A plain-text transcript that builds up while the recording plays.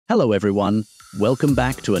Hello everyone, welcome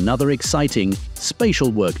back to another exciting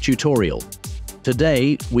SpatialWork tutorial.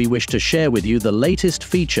 Today, we wish to share with you the latest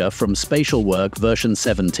feature from SpatialWork version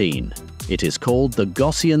 17. It is called the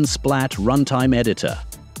Gaussian Splat Runtime Editor.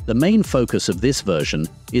 The main focus of this version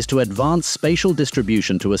is to advance spatial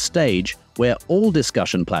distribution to a stage where all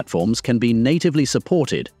discussion platforms can be natively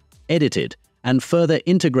supported, edited, and further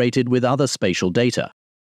integrated with other spatial data.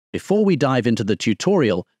 Before we dive into the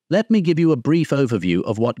tutorial, let me give you a brief overview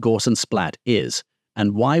of what Gaussian Splat is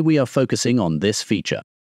and why we are focusing on this feature.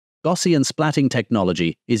 Gaussian Splatting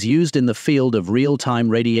technology is used in the field of real-time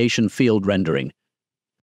radiation field rendering.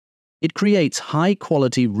 It creates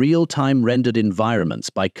high-quality real-time rendered environments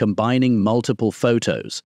by combining multiple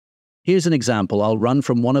photos. Here's an example I'll run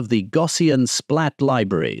from one of the Gaussian Splat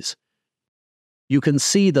libraries. You can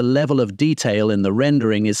see the level of detail in the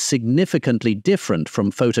rendering is significantly different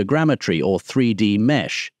from photogrammetry or 3D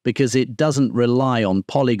mesh because it doesn't rely on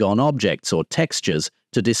polygon objects or textures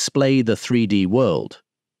to display the 3D world.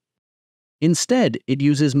 Instead, it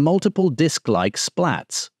uses multiple disk-like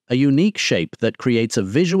splats, a unique shape that creates a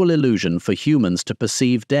visual illusion for humans to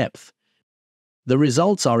perceive depth. The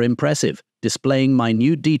results are impressive, displaying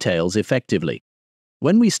minute details effectively.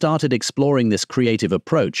 When we started exploring this creative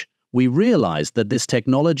approach, we realized that this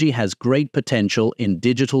technology has great potential in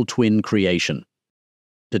digital twin creation.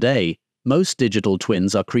 Today, most digital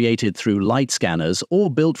twins are created through light scanners or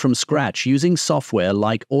built from scratch using software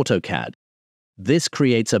like AutoCAD. This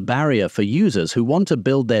creates a barrier for users who want to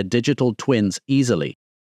build their digital twins easily.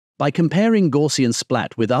 By comparing Gaussian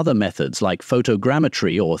Splat with other methods like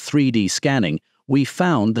photogrammetry or 3D scanning, we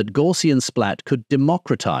found that Gaussian Splat could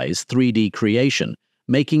democratize 3D creation,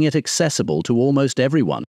 making it accessible to almost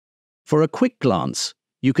everyone. For a quick glance,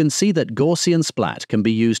 you can see that Gaussian Splat can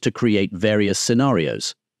be used to create various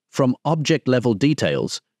scenarios, from object-level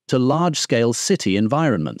details to large-scale city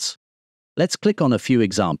environments. Let's click on a few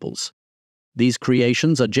examples. These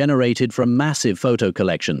creations are generated from massive photo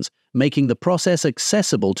collections, making the process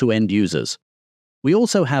accessible to end users. We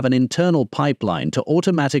also have an internal pipeline to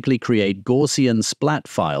automatically create Gaussian Splat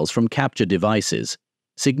files from capture devices,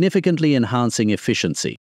 significantly enhancing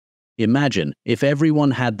efficiency. Imagine if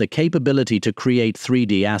everyone had the capability to create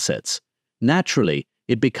 3D assets. Naturally,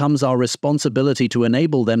 it becomes our responsibility to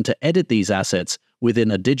enable them to edit these assets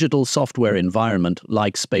within a digital software environment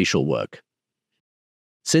like SpatialWork.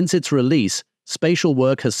 Since its release,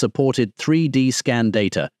 SpatialWork has supported 3D scan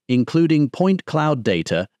data, including point cloud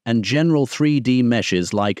data and general 3D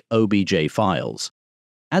meshes like OBJ files.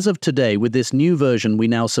 As of today, with this new version, we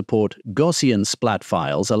now support Gaussian Splat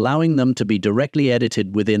files, allowing them to be directly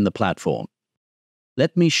edited within the platform.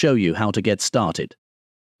 Let me show you how to get started.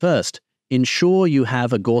 First, ensure you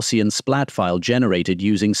have a Gaussian Splat file generated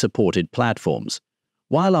using supported platforms.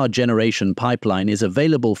 While our generation pipeline is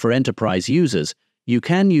available for enterprise users, you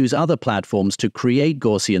can use other platforms to create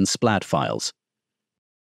Gaussian Splat files.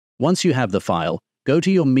 Once you have the file, go to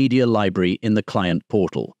your media library in the client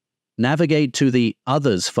portal. Navigate to the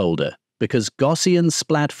Others folder because Gaussian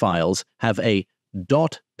Splat files have a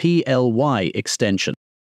 .ply extension.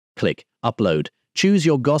 Click Upload, choose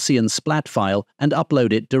your Gaussian Splat file and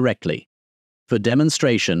upload it directly. For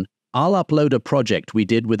demonstration, I'll upload a project we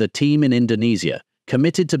did with a team in Indonesia,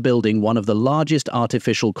 committed to building one of the largest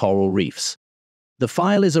artificial coral reefs. The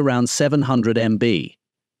file is around 700 MB,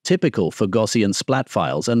 typical for Gaussian Splat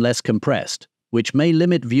files and less compressed, which may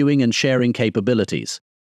limit viewing and sharing capabilities.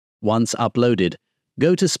 Once uploaded,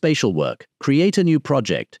 go to SpatialWork, create a new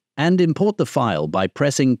project, and import the file by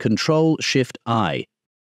pressing Ctrl-Shift-I.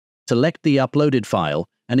 Select the uploaded file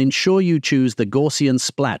and ensure you choose the Gaussian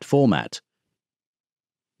Splat format.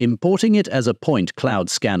 Importing it as a point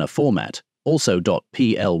cloud scanner format, also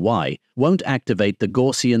 .ply, won't activate the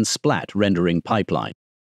Gaussian Splat rendering pipeline.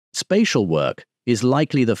 SpatialWork is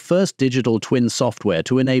likely the first digital twin software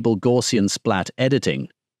to enable Gaussian Splat editing.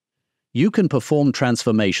 You can perform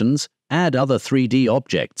transformations, add other 3D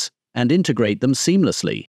objects, and integrate them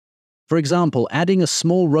seamlessly. For example, adding a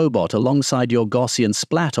small robot alongside your Gaussian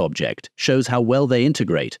Splat object shows how well they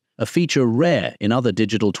integrate, a feature rare in other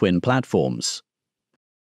digital twin platforms.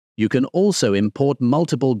 You can also import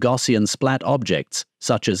multiple Gaussian Splat objects,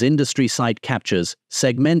 such as industry site captures,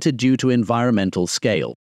 segmented due to environmental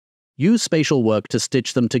scale. Use SpatialWork to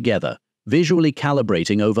stitch them together, visually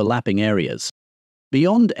calibrating overlapping areas.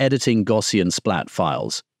 Beyond editing Gaussian Splat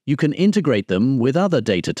files, you can integrate them with other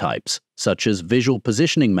data types, such as visual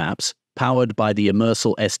positioning maps, powered by the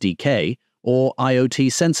Immersal SDK, or IoT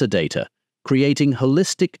sensor data, creating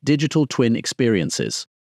holistic digital twin experiences.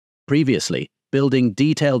 Previously, building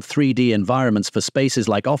detailed 3D environments for spaces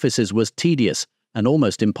like offices was tedious and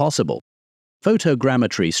almost impossible.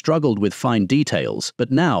 Photogrammetry struggled with fine details,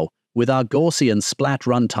 but now, with our Gaussian Splat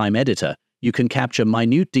runtime editor, you can capture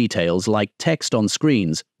minute details like text on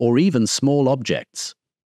screens or even small objects.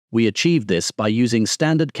 We achieved this by using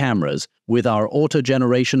standard cameras with our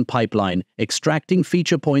auto-generation pipeline, extracting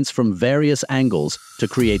feature points from various angles to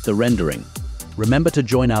create the rendering. Remember to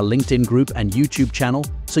join our LinkedIn group and YouTube channel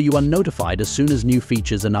so you are notified as soon as new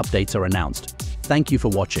features and updates are announced. Thank you for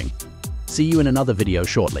watching. See you in another video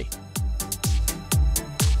shortly.